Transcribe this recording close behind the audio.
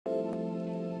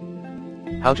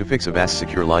How to fix Avast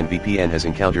SecureLine VPN has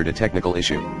encountered a technical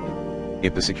issue.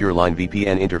 If the SecureLine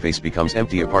VPN interface becomes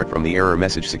empty apart from the error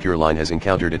message SecureLine has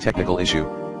encountered a technical issue,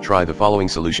 try the following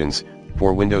solutions.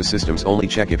 For Windows systems only,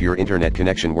 check if your internet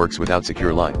connection works without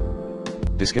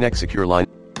SecureLine. Disconnect SecureLine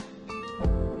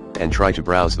and try to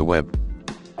browse the web.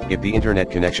 If the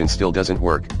internet connection still doesn't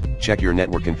work, check your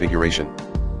network configuration.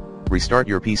 Restart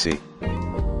your PC.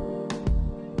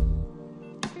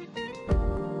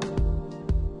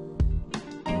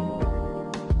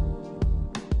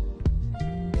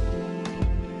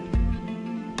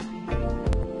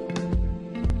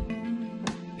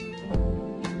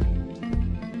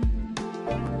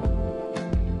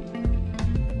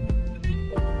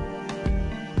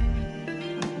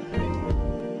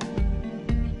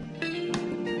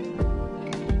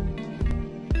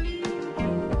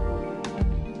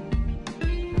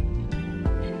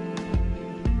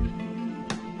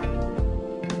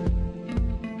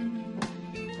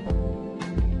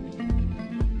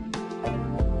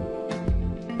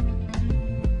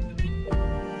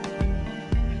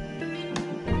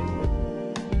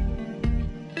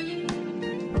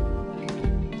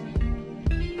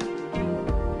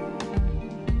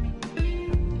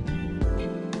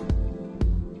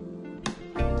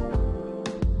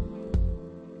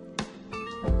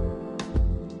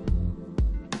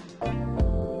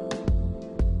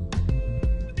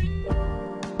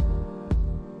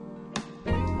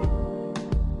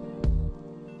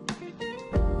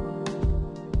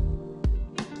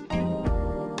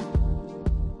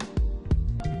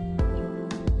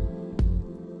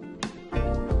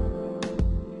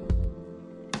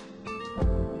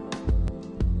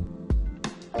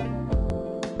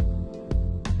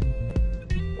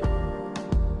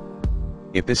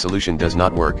 If this solution does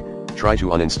not work, try to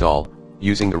uninstall,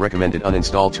 using the recommended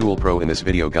Uninstall Tool Pro in this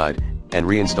video guide, and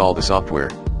reinstall the software.